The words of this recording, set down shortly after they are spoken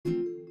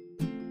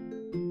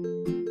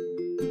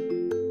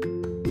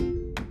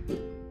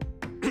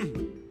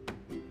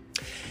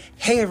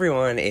Hey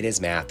everyone, it is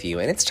Matthew,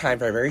 and it's time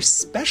for a very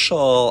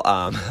special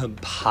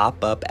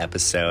pop-up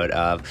episode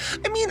of,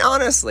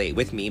 honestly,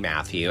 with me,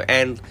 Matthew.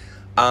 And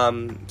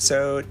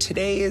so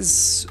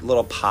today's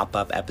little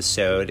pop-up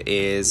episode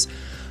is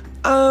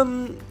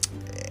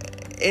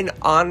in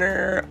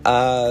honor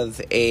of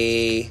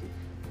a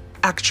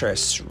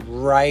actress,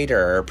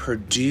 writer,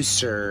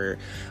 producer,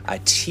 a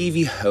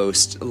TV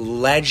host,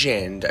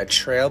 legend, a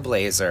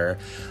trailblazer,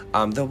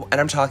 and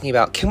I'm talking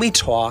about, can we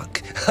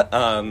talk?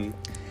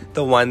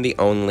 The one, the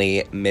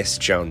only, Miss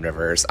Joan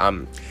Rivers.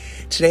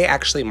 Today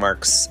actually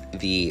marks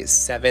the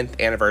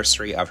 7th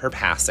anniversary of her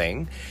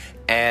passing,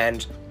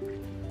 and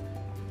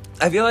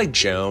I feel like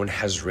Joan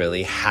has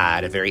really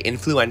had a very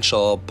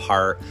influential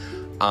part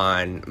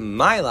on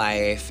my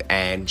life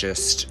and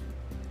just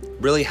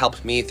really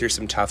helped me through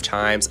some tough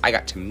times. I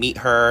got to meet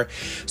her,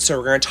 so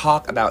we're going to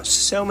talk about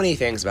so many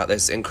things about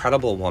this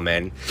incredible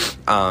woman,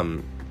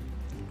 and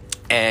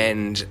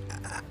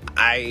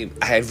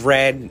I've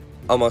read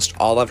almost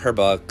all of her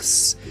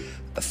books,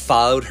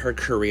 followed her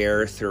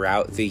career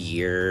throughout the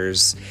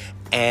years,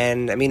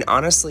 and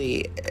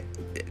honestly,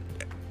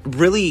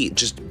 really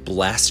just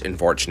blessed and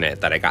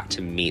fortunate that I got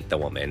to meet the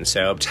woman.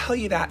 So tell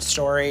you that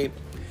story,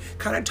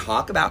 kind of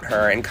talk about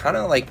her, and kind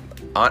of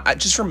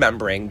just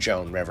remembering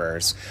Joan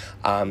Rivers,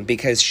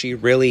 because she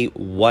really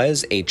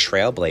was a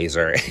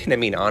trailblazer,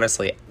 and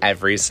honestly,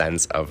 every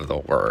sense of the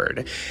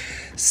word.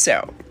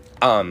 So,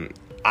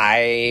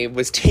 I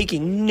was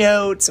taking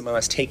notes, I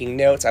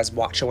was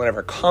watching one of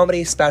her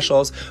comedy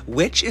specials,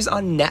 which is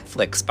on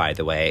Netflix, by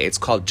the way. It's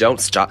called Don't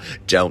Start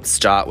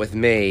With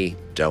Me,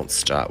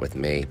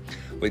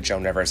 with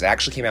Joan Rivers. It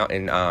actually came out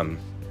in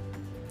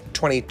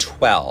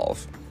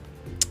 2012,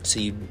 so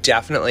you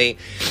definitely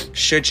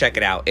should check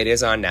it out. It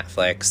is on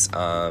Netflix.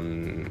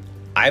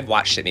 I've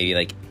watched it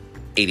maybe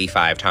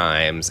 85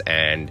 times,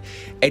 and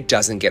it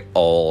doesn't get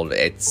old.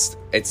 It's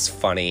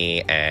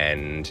funny,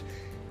 and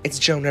it's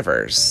Joan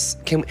Rivers.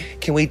 Can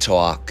we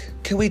talk?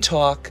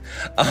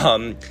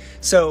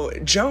 So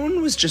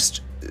Joan was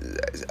just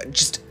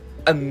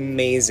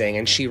amazing,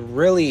 and she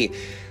really,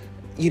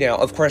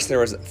 of course there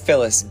was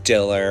Phyllis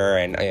Diller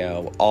and,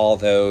 all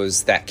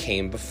those that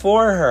came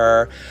before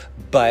her,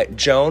 but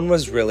Joan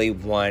was really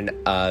one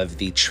of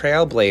the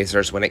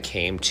trailblazers when it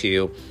came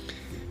to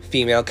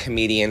female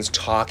comedians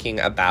talking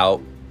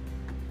about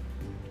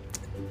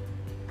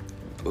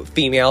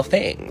female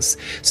things.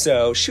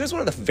 So she was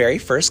one of the very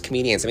first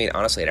comedians,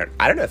 honestly,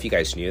 I don't know if you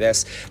guys knew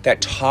this, that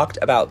talked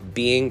about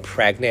being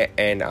pregnant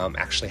and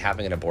actually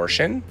having an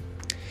abortion.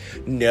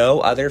 No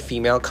other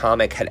female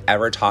comic had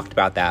ever talked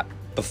about that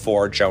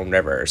before Joan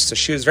Rivers. So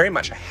she was very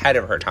much ahead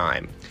of her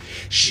time.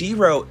 She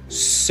wrote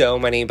so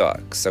many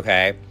books,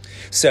 okay?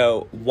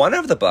 So one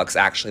of the books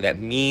actually that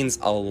means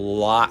a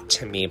lot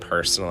to me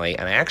personally,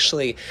 and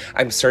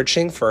I'm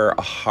searching for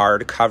a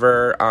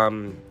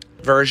hardcover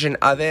version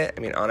of it.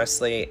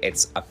 Honestly,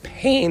 it's a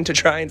pain to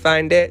try and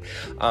find it,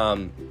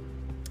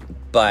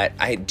 but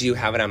I do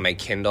have it on my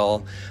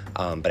Kindle,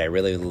 but I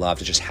really love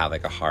to just have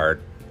a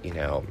hard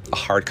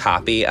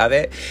copy of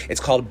it. It's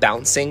called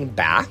Bouncing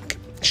Back.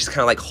 She's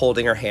kind of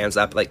holding her hands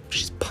up like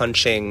she's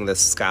punching the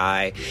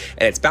sky,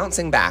 and it's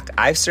Bouncing Back.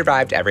 I've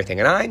survived everything,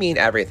 and I mean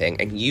everything,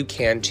 and you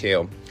can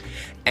too.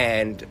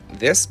 And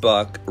this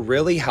book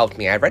really helped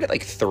me. I read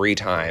it 3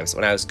 times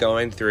when I was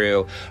going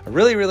through a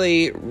really,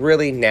 really,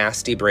 really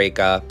nasty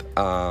breakup,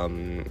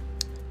 and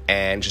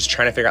just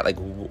trying to figure out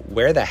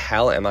where the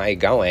hell am I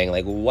going?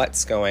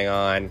 What's going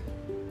on?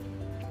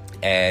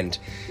 And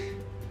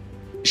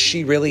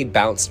she really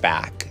bounced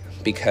back,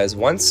 because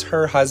once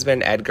her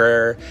husband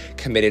Edgar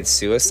committed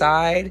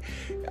suicide,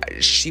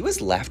 she was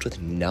left with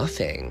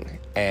nothing.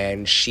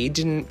 And she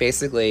didn't,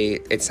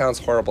 basically, it sounds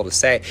horrible to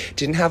say,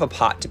 didn't have a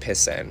pot to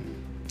piss in.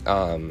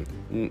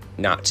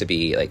 Not to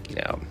be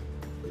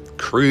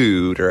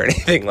crude or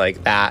anything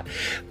like that,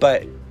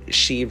 but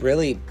she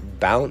really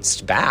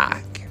bounced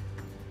back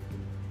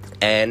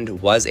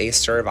and was a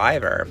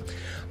survivor.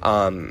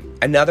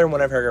 Another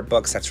one of her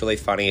books that's really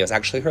funny, it was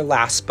actually her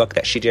last book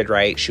that she did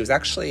write. She was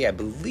actually, I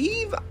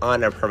believe,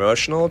 on a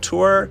promotional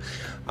tour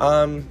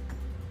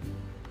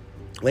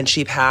when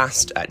she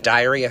passed,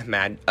 Diary of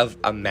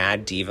a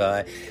Mad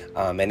Diva,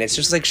 and it's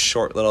just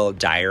short little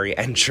diary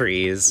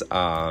entries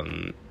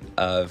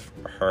of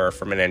her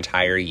from an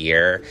entire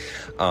year.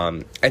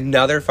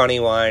 Another funny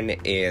one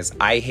is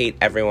I Hate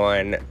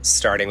Everyone,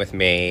 Starting With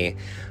Me.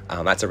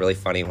 That's a really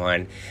funny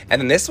one.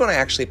 And then this one I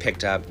actually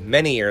picked up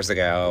many years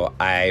ago.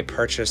 I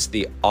purchased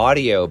the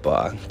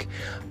audiobook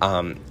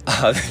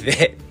of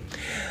it.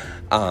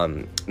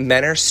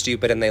 Men Are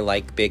Stupid and They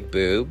Like Big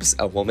Boobs,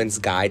 A Woman's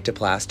Guide to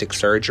Plastic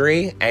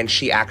Surgery. And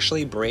she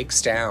actually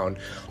breaks down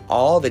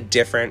all the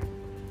different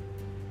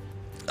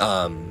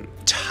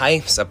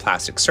types of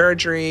plastic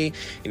surgery,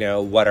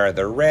 what are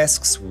the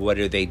risks, what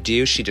do they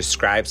do? She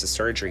describes the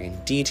surgery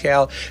in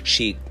detail.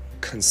 She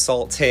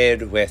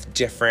consulted with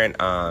different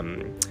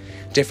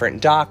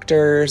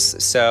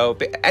doctors. So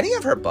any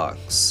of her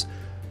books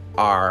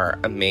are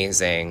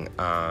amazing.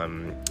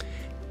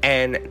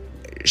 And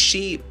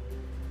she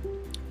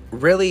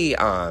really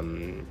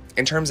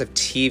in terms of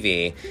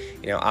TV,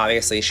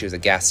 obviously she was a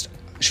guest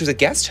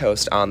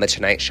host on The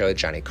Tonight Show with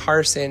Johnny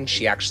Carson.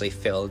 She actually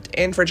filled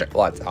in for,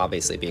 well, it's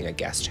obviously being a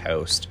guest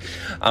host.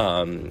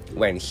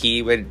 When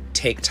he would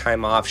take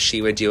time off,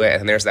 she would do it.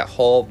 And there's that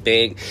whole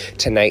big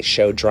Tonight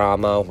Show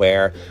drama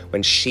where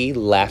when she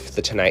left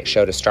The Tonight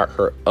Show to start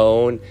her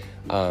own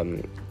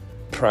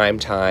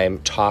primetime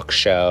talk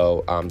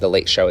show, The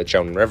Late Show with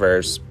Joan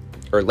Rivers,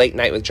 or Late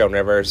Night with Joan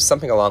Rivers,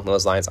 something along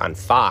those lines on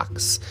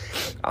Fox,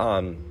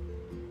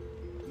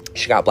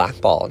 she got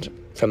blackballed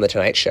from The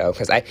Tonight Show.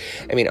 Because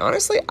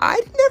honestly, I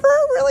never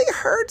really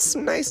heard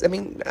some nice,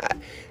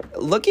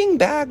 looking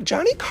back,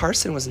 Johnny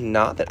Carson was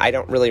not that, I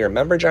don't really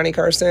remember Johnny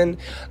Carson,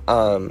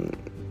 because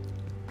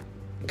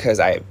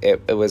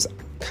it was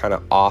kind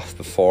of off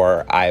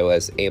before I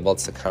was able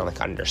to kind of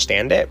like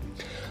understand it,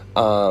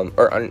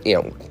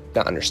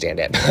 not understand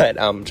it,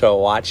 but to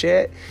watch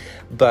it,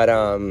 but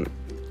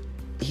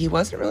he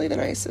wasn't really the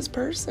nicest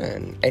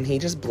person, and he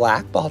just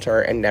blackballed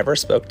her and never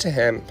spoke to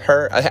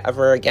her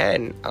ever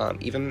again,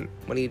 even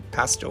when he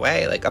passed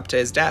away, like up to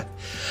his death.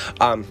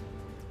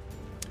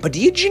 But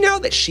did you know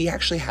that she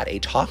actually had a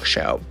talk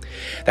show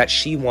that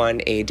she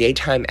won a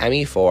daytime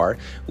Emmy for,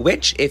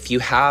 which if you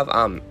have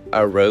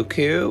a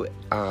Roku,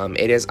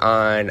 it is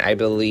on, I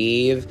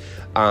believe,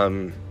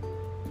 the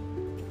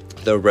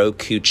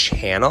Roku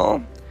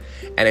channel,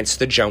 and it's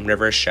the Joan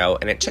Rivers Show,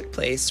 and it took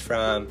place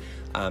from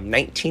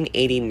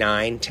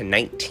 1989 to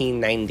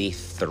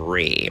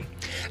 1993,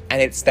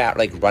 and it's that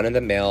like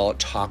run-of-the-mill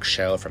talk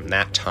show from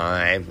that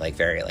time, like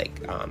very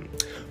like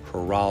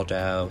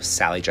Geraldo,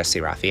 Sally Jesse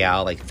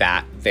Raphael, like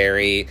that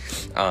very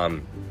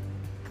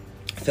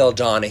Phil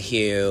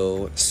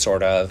Donahue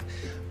sort of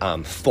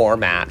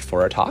format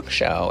for a talk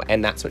show,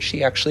 and that's what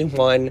she actually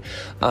won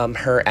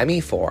her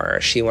Emmy for.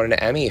 She won an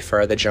Emmy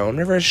for the Joan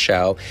Rivers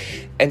Show,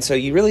 and so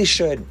you really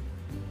should,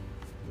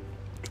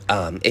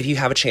 if you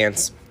have a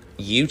chance,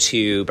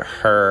 YouTube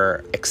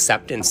her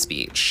acceptance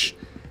speech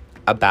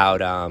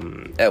about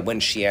when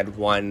she had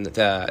won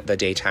the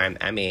daytime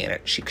Emmy,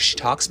 and she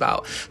talks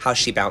about how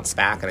she bounced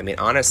back. And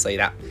honestly,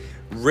 that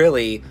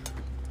really,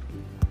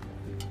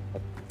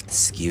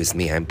 excuse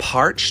me, I'm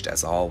parched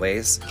as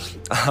always.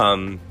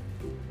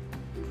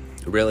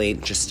 Really,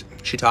 just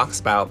she talks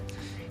about,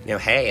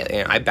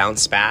 hey, I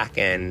bounced back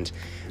and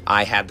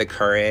I had the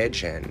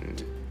courage,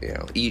 and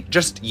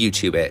just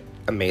YouTube it.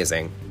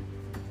 Amazing.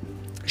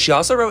 She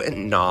also wrote a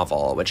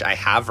novel, which I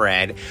have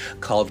read,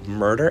 called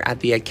Murder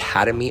at the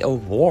Academy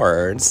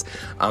Awards.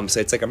 So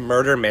it's like a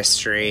murder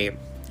mystery,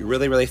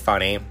 really, really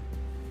funny.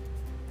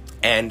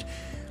 And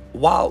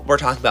while we're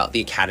talking about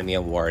the Academy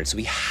Awards,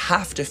 we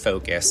have to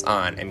focus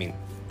on,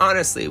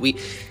 honestly,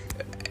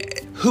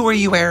 who are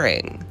you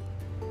wearing?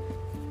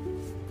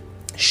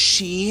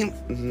 She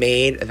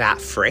made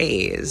that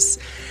phrase,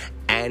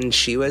 and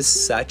she was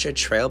such a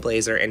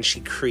trailblazer, and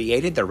she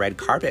created the red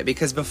carpet,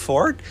 because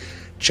before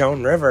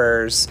Joan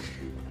Rivers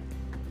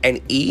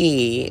and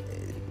E,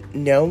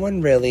 no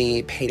one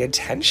really paid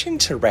attention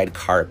to red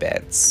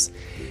carpets.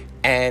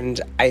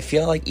 And I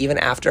feel like even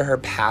after her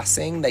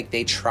passing, like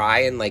they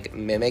try and like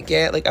mimic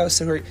it, like, oh,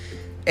 so her,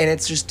 and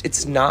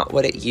it's not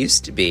what it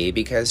used to be,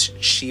 because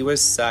she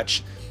was so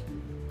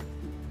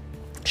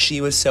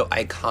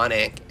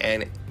iconic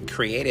and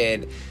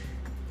created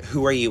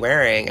Who Are You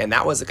Wearing? And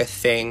that was like a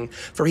thing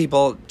for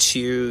people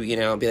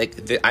to, be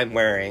like, I'm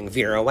wearing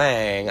Vera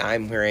Wang,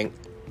 I'm wearing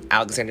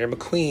Alexander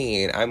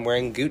McQueen, I'm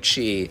wearing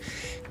Gucci,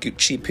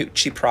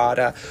 Pucci,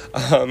 Prada,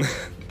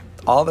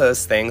 all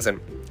those things. And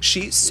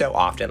she so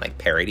often like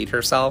parodied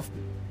herself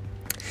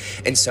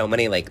in so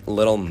many like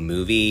little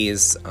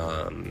movies,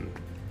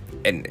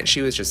 and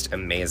she was just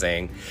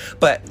amazing.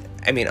 But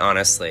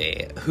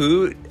honestly,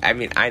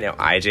 I know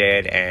I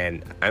did,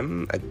 and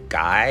I'm a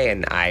guy,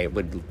 and I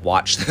would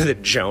watch the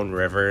Joan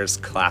Rivers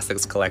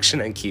Classics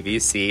collection on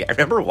QVC. I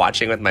remember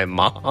watching with my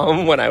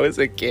mom when I was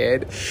a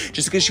kid,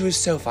 just because she was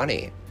so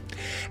funny.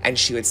 And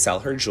she would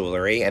sell her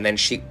jewelry, and then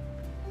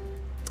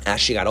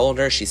as she got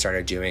older, she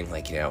started doing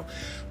like,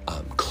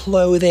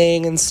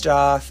 clothing and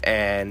stuff,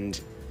 and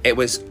I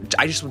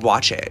just would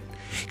watch it,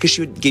 because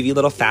she would give you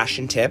little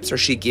fashion tips, or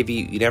she'd give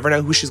you never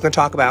know who she's going to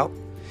talk about.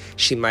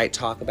 She might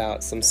talk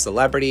about some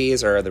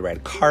celebrities or the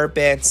red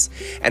carpets,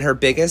 and her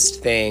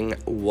biggest thing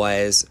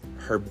was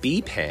her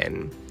bee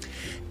pin,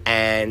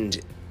 and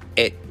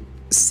it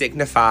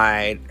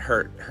signified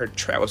her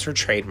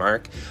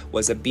trademark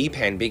was a bee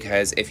pin,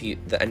 because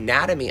the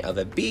anatomy of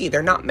a bee,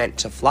 they're not meant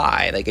to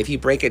fly. Like if you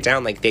break it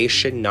down, like they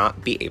should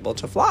not be able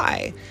to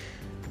fly,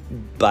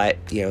 but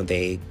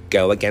they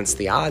go against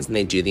the odds and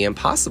they do the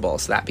impossible.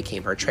 So that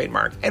became her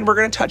trademark, and we're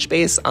going to touch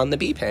base on the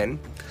bee pin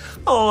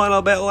a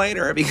little bit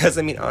later, because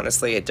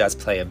honestly, it does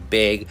play a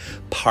big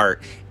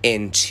part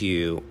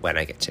into when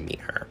I get to meet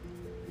her.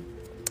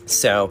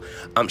 So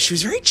she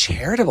was very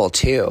charitable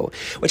too,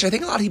 which I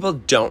think a lot of people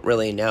don't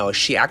really know.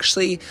 She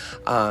actually,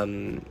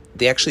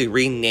 they actually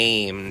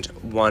renamed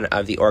one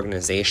of the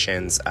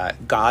organizations,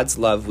 God's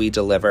Love We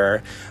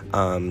Deliver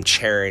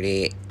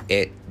charity.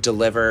 It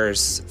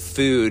delivers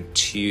food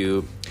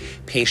to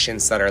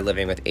patients that are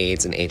living with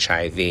AIDS and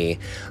HIV.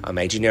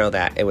 I do know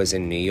that it was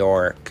in New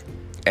York,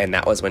 and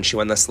that was when she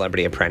won the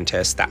Celebrity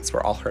Apprentice. That's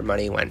where all her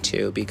money went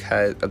to,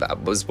 because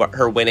that was what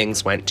her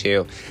winnings went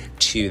to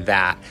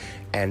that.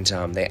 And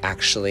they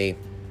actually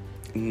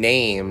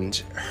named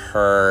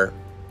her,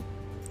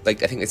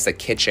 like, I think it's the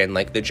kitchen,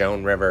 like the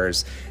Joan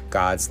Rivers,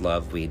 God's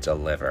Love We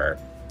Deliver.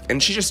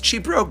 And she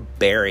broke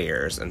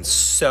barriers, and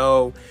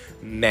so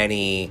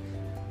many,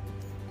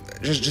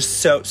 just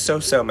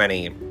so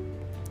many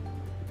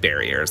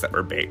barriers that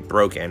were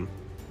broken.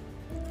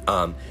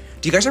 Do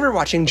you guys remember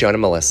watching Joan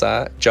and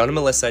Melissa? Joan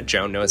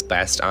knows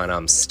best on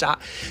I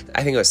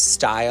think it was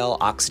Style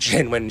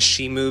Oxygen, when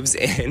she moves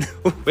in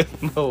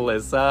with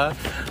Melissa.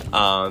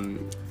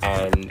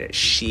 And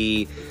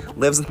she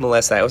lives with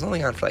Melissa. It was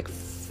only on for like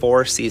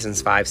 5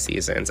 seasons,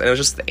 and it was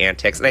just the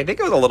antics. And I think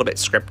it was a little bit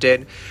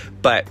scripted,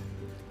 but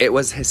it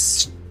was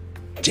hysterical.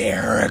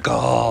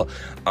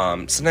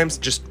 Sometimes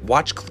just go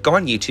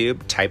on YouTube,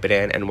 type it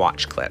in, and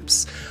watch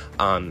clips.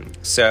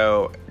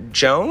 So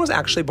Joan was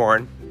actually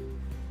born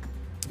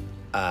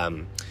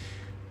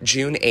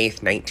June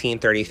 8th,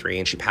 1933,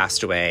 and she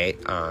passed away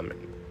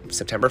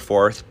September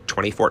 4th,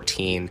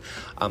 2014,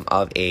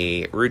 of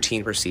a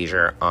routine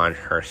procedure on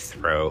her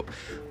throat.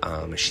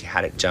 She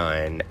had it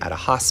done at a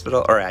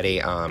hospital, or at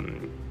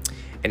an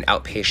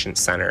outpatient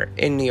center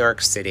in New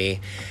York City,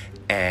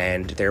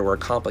 and there were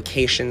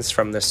complications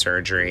from the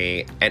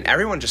surgery, and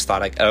everyone just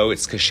thought, like, oh,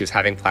 it's because she was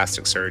having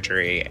plastic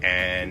surgery,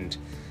 and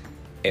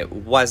it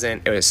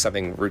wasn't. It was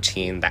something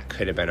routine that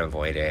could have been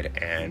avoided,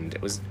 and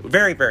it was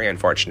very, very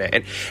unfortunate.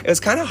 And it was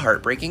kind of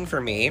heartbreaking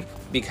for me,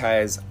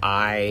 because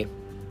I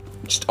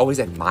just always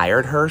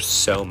admired her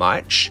so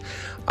much,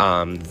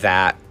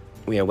 that,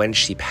 you know, when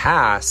she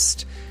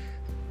passed,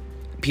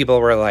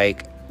 people were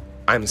like,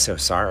 I'm so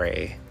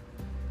sorry.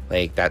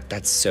 Like,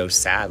 that's so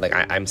sad. Like,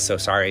 I'm so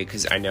sorry,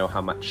 because I know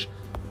how much,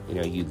 you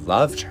know, you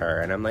loved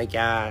her. And I'm like,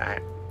 yeah,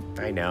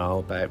 I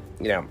know, but,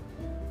 you know.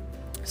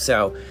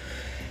 So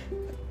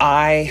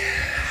I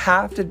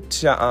have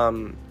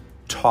to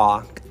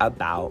talk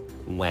about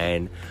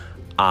when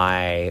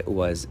I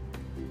was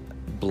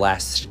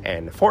blessed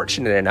and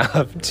fortunate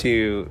enough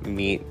to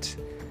meet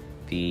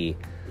the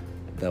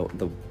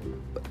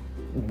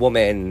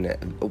woman.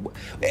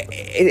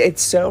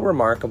 It's so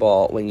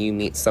remarkable when you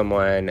meet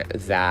someone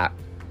that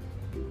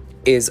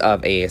is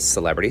of a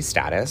celebrity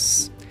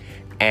status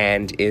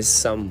and is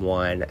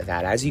someone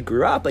that, as you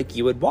grew up, like,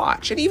 you would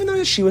watch. And even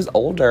though she was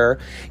older,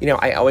 you know,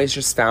 I always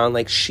just found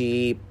like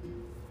she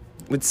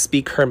would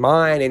speak her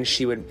mind, and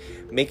she would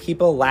make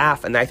people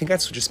laugh. And I think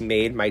that's what just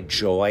made my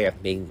joy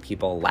of making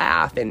people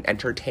laugh and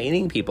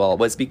entertaining people,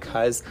 was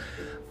because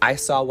I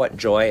saw what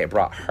joy it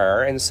brought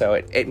her. And so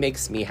it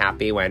makes me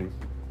happy when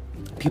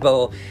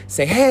people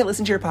say, hey, I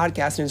listened to your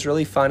podcast and it's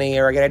really funny,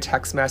 or I get a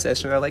text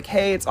message and they're like,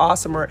 hey, it's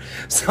awesome, or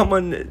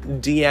someone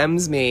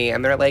DMs me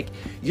and they're like,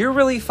 you're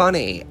really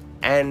funny.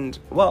 And,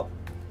 well,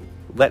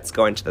 let's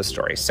go into the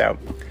story. So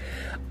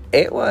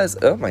it was,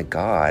 oh my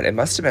God, it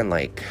must have been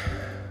like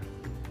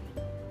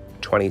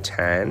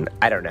 2010.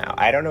 I don't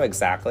know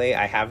exactly.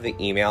 I have the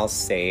email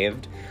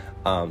saved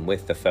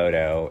with the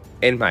photo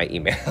in my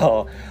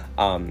email.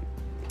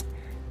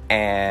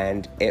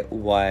 And I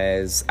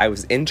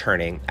was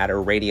interning at a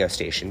radio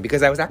station,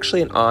 because I was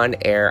actually I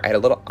had a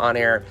little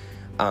on-air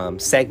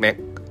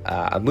segment,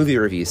 a movie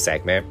review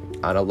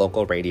segment on a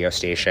local radio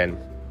station.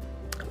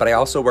 But I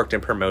also worked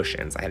in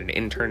promotions. I had an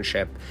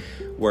internship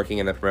working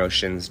in the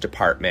promotions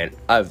department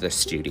of the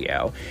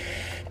studio.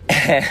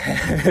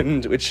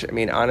 And which, I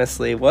mean,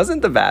 honestly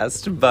wasn't the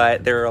best,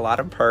 but there were a lot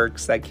of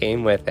perks that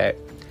came with it.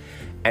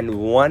 And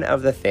one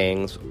of the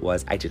things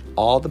was I did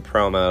all the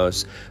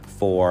promos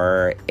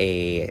for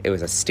it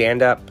was a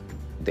stand-up,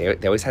 they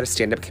always had a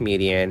stand-up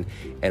comedian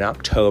in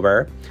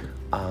October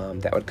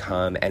that would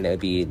come, and it would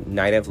be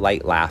Night of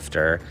Light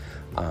Laughter,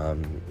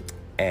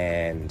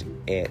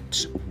 and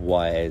it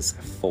was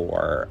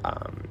for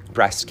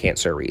breast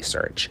cancer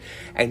research.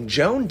 And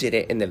Joan did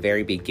it in the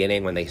very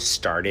beginning when they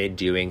started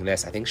doing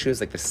this. I think she was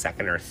like the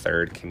second or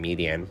third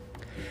comedian.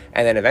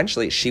 And then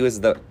eventually she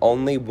was the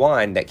only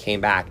one that came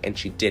back, and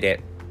she did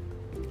it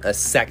a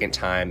second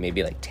time,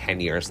 maybe like 10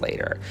 years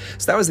later.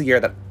 So that was the year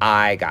that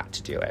I got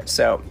to do it.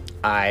 So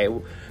I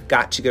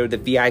got to go to the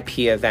VIP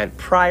event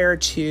prior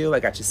to,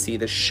 I got to see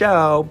the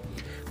show,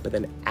 but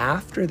then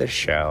after the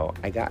show,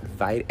 I got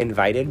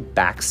invited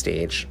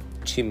backstage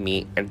to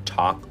meet and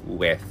talk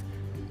with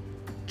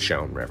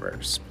Joan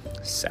Rivers.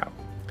 So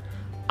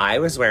I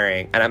was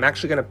wearing, and I'm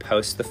actually going to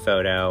post the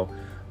photo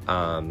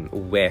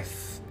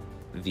with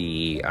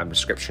the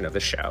description of the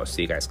show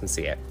so you guys can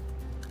see it.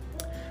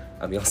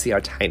 You'll see how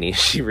tiny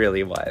she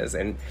really was.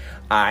 And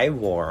I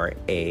wore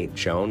a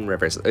Joan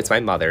Rivers, it's my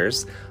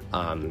mother's,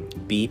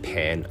 B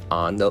pin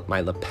on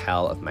my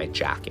lapel of my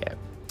jacket.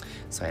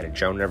 So I had a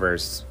Joan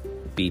Rivers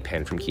B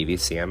pin from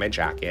QVC on my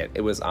jacket.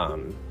 It was, I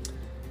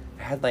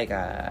had like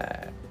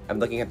I'm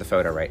looking at the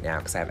photo right now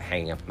because I have it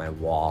hanging up on my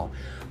wall.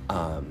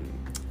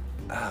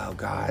 Oh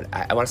God,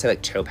 I want to say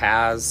like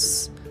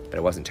topaz but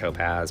it wasn't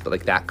topaz, but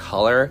like that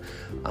color.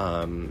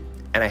 And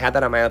I had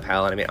that on my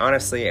lapel, and I mean,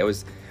 honestly, it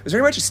was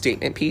very much a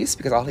statement piece,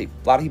 because a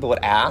lot of people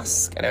would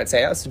ask, and I would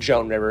say, oh, it's a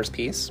Joan Rivers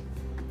piece.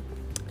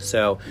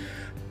 So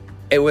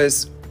it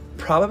was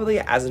probably,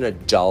 as an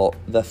adult,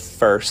 the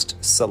first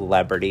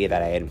celebrity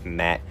that I had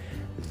met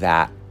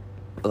that,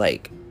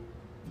 like,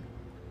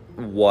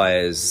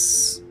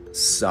 was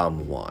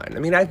someone. I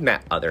mean, I've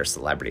met other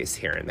celebrities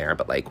here and there,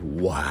 but, like,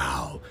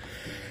 wow.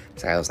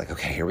 So I was like,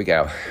 okay, here we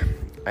go.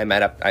 I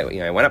went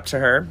up to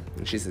her,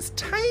 and she's this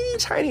tiny,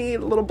 tiny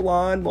little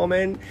blonde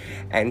woman,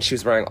 and she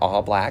was wearing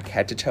all black,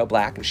 head to toe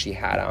black, and she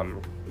had,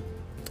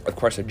 of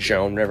course, a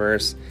Joan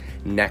Rivers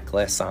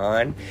necklace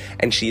on,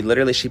 and she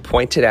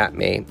pointed at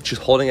me. She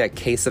was holding a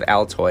case of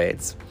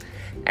Altoids,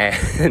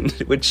 and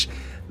which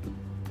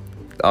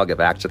I'll get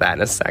back to that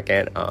in a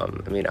second. I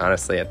mean,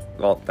 honestly,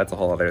 that's a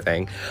whole other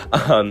thing.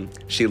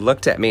 She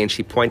looked at me and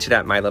she pointed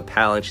at my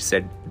lapel and she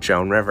said,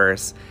 Joan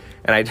Rivers.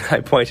 And I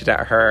pointed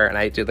at her and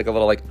I did like a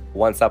little like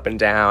once up and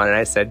down, and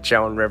I said,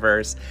 Joan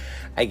Rivers.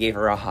 I gave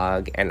her a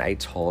hug and I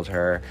told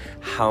her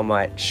how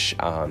much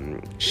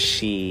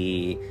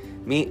she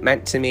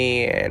meant to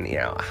me, and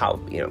how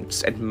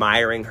just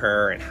admiring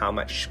her and how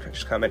much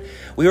she's coming.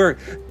 We were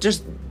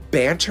just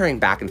bantering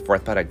back and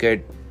forth about a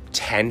good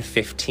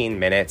 10-15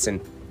 minutes, and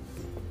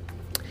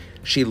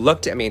she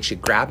looked at me and she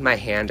grabbed my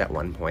hand at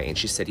one point and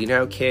she said,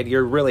 kid,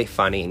 you're really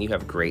funny and you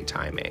have great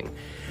timing.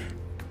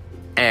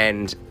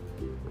 And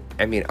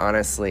I mean,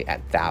 honestly,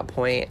 at that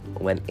point,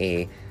 when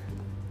a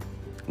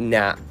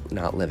not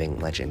living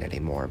legend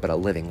anymore, but a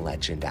living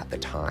legend at the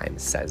time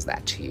says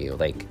that to you,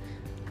 like,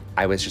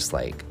 I was just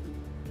like,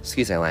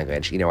 excuse my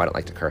language, I don't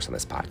like to curse on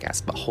this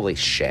podcast, but holy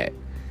shit,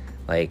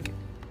 like,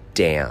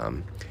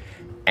 damn.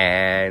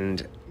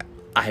 And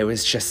I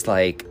was just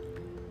like,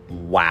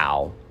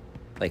 wow,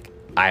 like,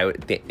 I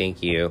would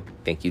thank you,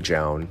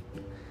 Joan,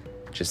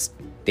 just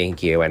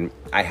thank you. And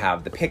I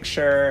have the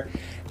picture,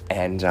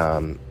 and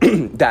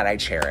that I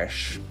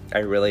cherish, I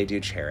really do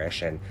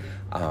cherish. And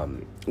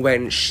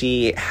when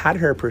she had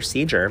her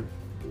procedure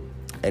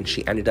and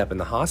she ended up in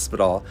the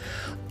hospital,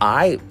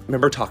 I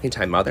remember talking to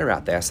my mother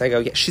about this. I go,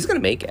 yeah, she's gonna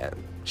make it.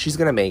 She's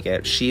gonna make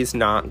it. She's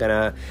not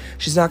gonna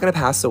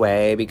pass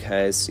away,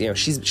 because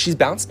she's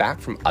bounced back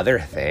from other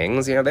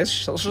things.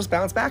 She'll just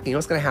bounce back. And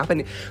what's gonna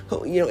happen?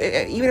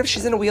 Even if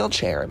she's in a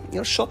wheelchair,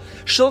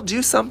 she'll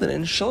do something,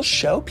 and she'll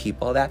show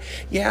people that,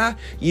 yeah,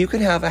 you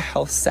can have a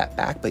health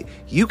setback, but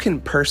you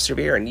can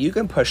persevere and you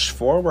can push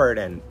forward.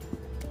 And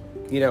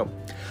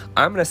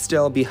I'm gonna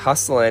still be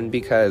hustling,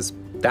 because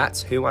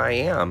that's who I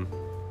am.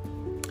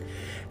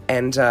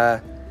 And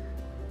I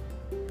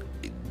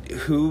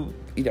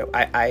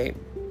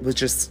was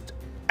just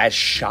as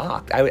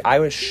shocked. I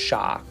was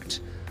shocked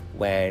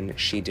when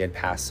she did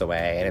pass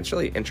away. And it's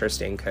really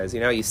interesting because,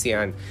 you see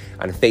on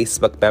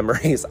Facebook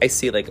memories, I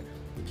see like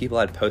people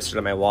had posted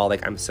on my wall,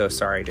 like, I'm so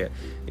sorry to,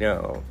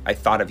 I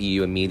thought of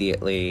you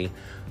immediately.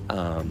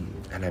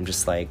 And I'm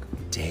just like,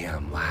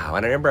 damn, wow.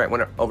 And I remember I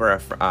went over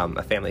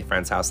a family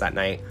friend's house that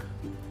night,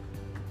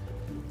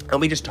 and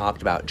we just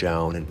talked about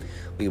Joan, and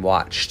we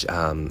watched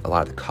a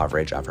lot of the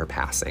coverage of her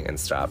passing and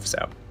stuff.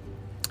 So,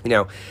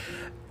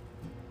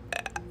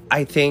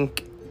 I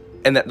think,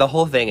 and the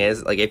whole thing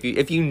is, like,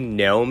 if you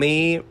know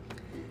me,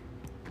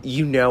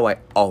 I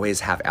always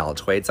have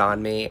Altoids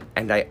on me,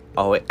 and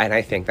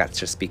I think that's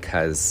just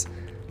because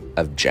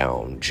of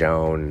Joan.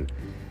 Joan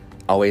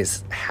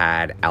always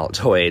had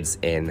Altoids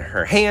in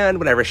her hand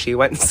whenever she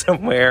went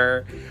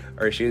somewhere,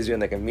 or she was doing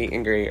like a meet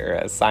and greet or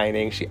a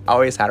signing. She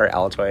always had her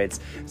Altoids.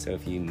 So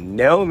if you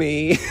know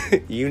me,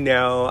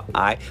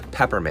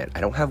 peppermint.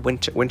 I don't have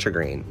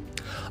wintergreen.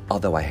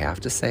 Although I have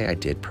to say, I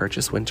did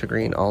purchase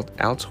wintergreen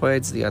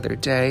Altoids the other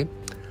day.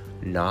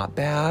 Not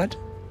bad.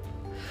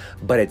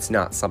 But it's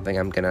not something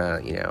I'm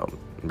gonna,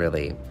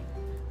 really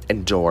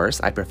endorse.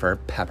 I prefer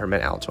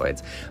peppermint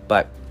Altoids.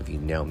 But if you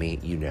know me,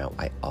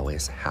 I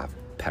always have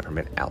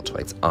peppermint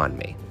Altoids on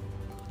me.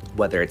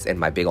 Whether it's in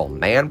my big old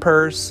man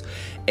purse,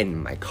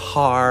 in my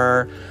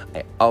car,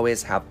 I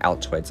always have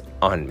Altoids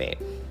on me.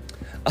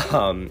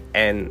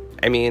 And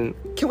I mean,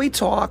 can we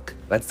talk?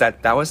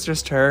 That was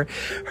just her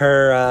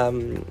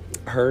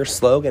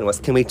slogan was,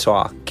 can we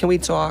talk? Can we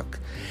talk?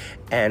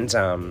 And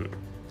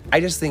I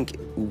just think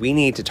we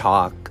need to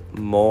talk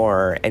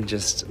more and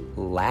just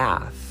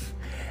laugh.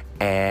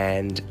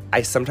 And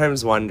I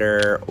sometimes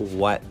wonder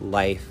what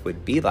life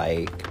would be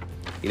like,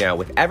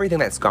 with everything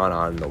that's gone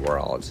on in the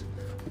world.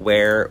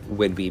 Where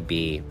would we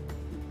be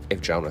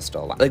if Joan was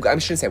still alive? Like, I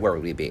shouldn't say where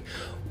would we be.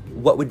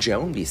 What would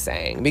Joan be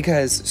saying?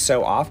 Because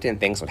so often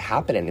things would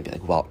happen and it'd be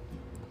like, well,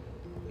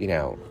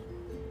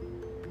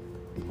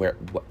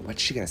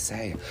 what's she gonna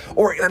say?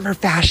 Or remember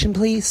Fashion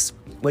Police?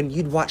 When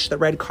you'd watch the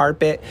red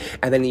carpet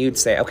and then you'd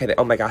say, okay,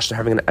 oh my gosh, they're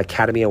having an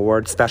Academy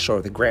Award special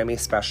or the Grammy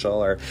special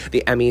or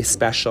the Emmy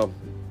special.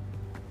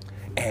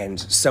 And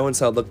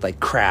so-and-so looked like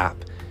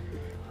crap.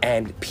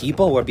 And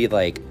people would be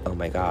like, oh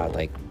my God,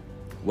 like,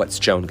 what's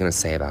Joan gonna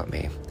say about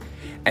me?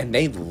 And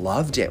they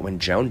loved it when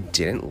Joan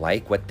didn't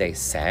like what they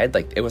said.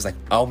 Like, it was like,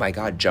 oh my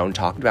God, Joan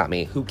talked about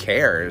me. Who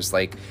cares?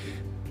 Like,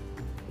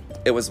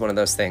 it was one of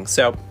those things.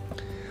 So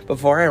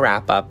before I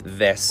wrap up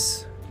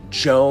this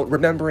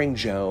Remembering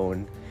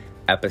Joan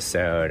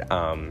episode,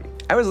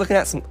 I was looking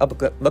up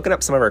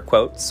some of her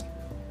quotes.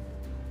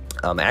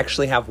 I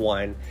actually have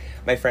one.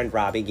 My friend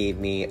Robbie gave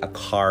me a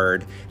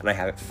card, and I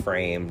have it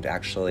framed,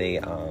 actually.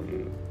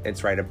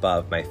 It's right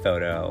above my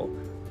photo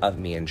of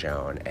me and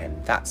Joan,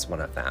 and that's one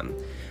of them.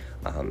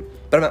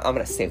 But I'm going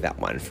to save that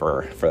one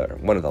for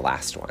one of the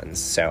last ones.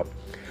 So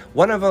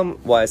one of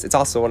them was, it's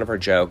also one of her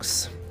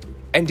jokes.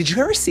 And did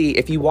you ever see,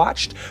 if you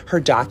watched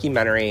her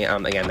documentary,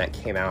 again, that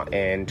came out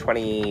in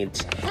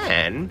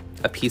 2010,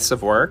 A Piece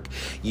of Work,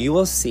 you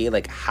will see,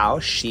 like, how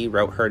she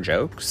wrote her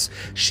jokes.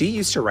 She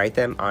used to write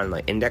them on,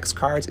 like, index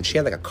cards, and she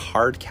had, like, a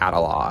card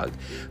catalog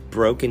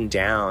broken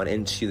down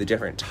into the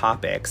different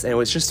topics, and it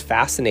was just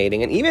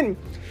fascinating. And even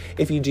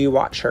if you do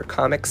watch her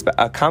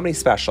comedy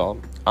special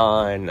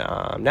on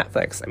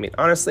Netflix, I mean,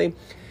 honestly,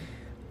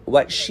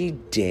 what she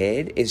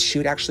did is she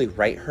would actually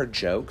write her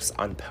jokes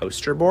on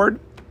poster board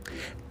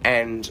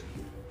and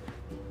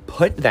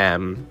put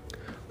them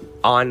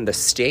on the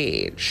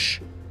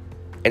stage,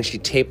 and she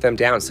taped them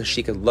down so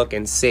she could look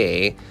and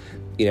see,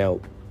 you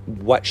know,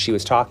 what she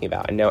was talking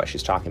about and know what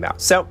she's talking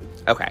about. So,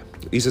 okay,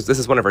 this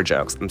is one of her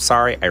jokes. I'm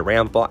sorry, I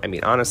ramble. I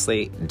mean,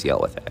 honestly, deal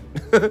with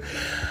it.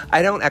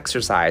 I don't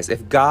exercise.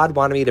 If God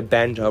wanted me to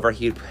bend over,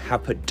 he'd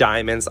have put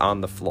diamonds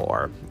on the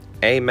floor.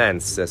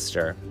 Amen,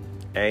 sister.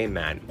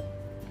 Amen.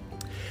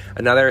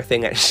 Another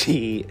thing that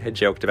she had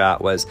joked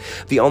about was,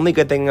 the only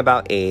good thing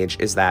about age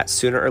is that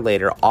sooner or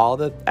later, all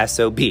the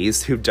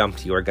SOBs who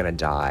dumped you are going to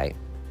die.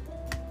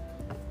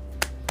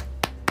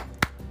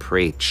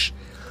 Preach.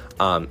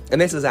 And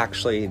this is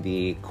actually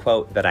the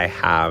quote that I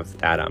have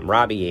that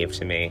Robbie gave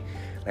to me.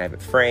 I have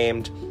it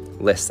framed.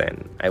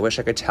 Listen, I wish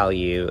I could tell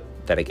you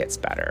that it gets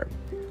better,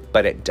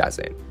 but it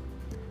doesn't.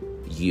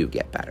 You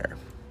get better.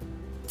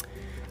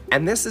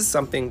 And this is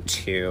something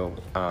too,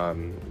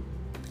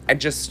 and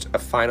just a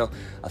final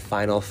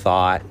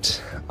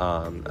thought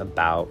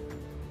about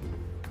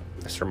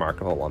this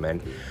remarkable woman.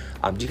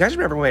 Do you guys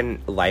remember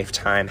when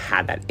Lifetime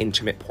had that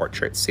intimate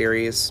portrait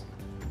series?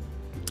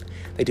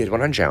 They did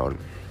one on Joan,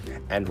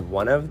 and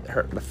one of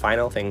the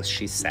final things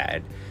she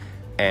said,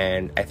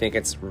 and I think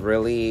it's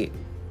really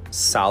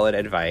solid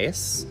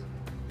advice,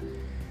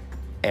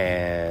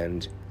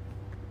 and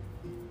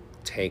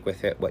take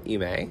with it what you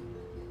may.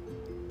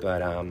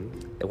 But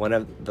one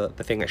of the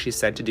thing that she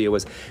said to do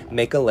was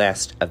make a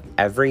list of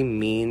every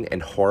mean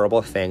and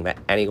horrible thing that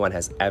anyone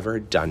has ever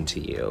done to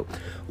you.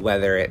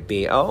 Whether it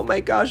be, oh my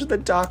gosh, the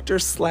doctor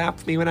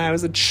slapped me when I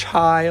was a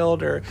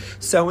child, or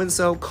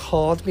so-and-so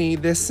called me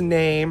this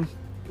name,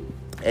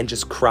 and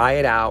just cry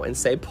it out and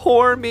say,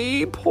 poor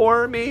me,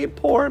 poor me,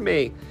 poor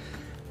me.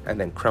 And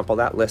then crumple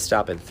that list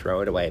up and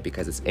throw it away,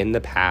 because it's in the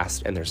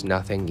past and there's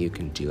nothing you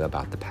can do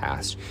about the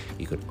past.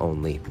 You can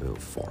only move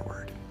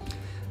forward.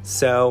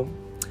 So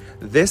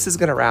this is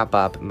going to wrap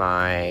up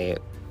my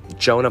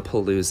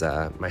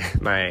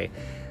Jonapalooza, my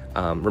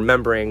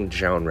remembering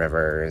Joan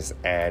Rivers,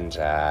 and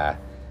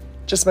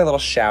just my little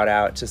shout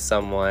out to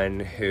someone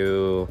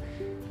who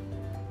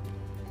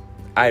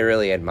I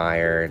really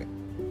admired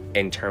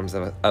in terms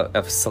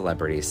of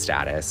celebrity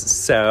status.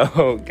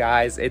 So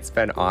guys, it's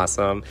been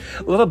awesome.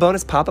 A little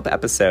bonus pop-up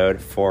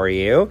episode for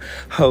you.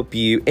 Hope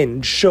you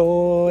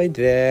enjoyed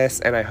this,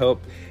 and I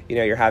hope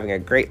you're having a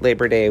great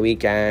Labor Day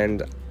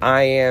weekend.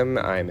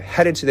 I'm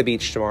headed to the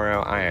beach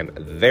tomorrow. I am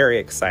very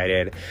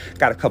excited.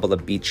 Got a couple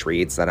of beach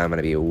reads that I'm going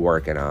to be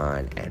working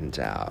on, and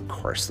of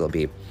course there'll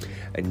be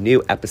a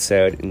new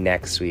episode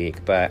next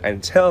week. But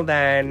until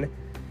then,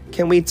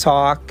 can we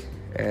talk?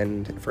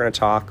 And if we're going to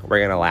talk, we're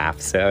going to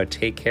laugh. So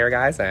take care,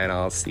 guys, and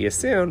I'll see you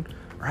soon.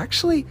 Or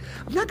actually,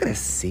 I'm not going to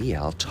see you.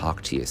 I'll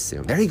talk to you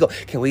soon. There you go.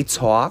 Can we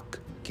talk?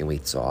 Can we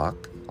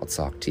talk? I'll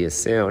talk to you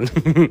soon.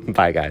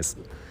 Bye, guys.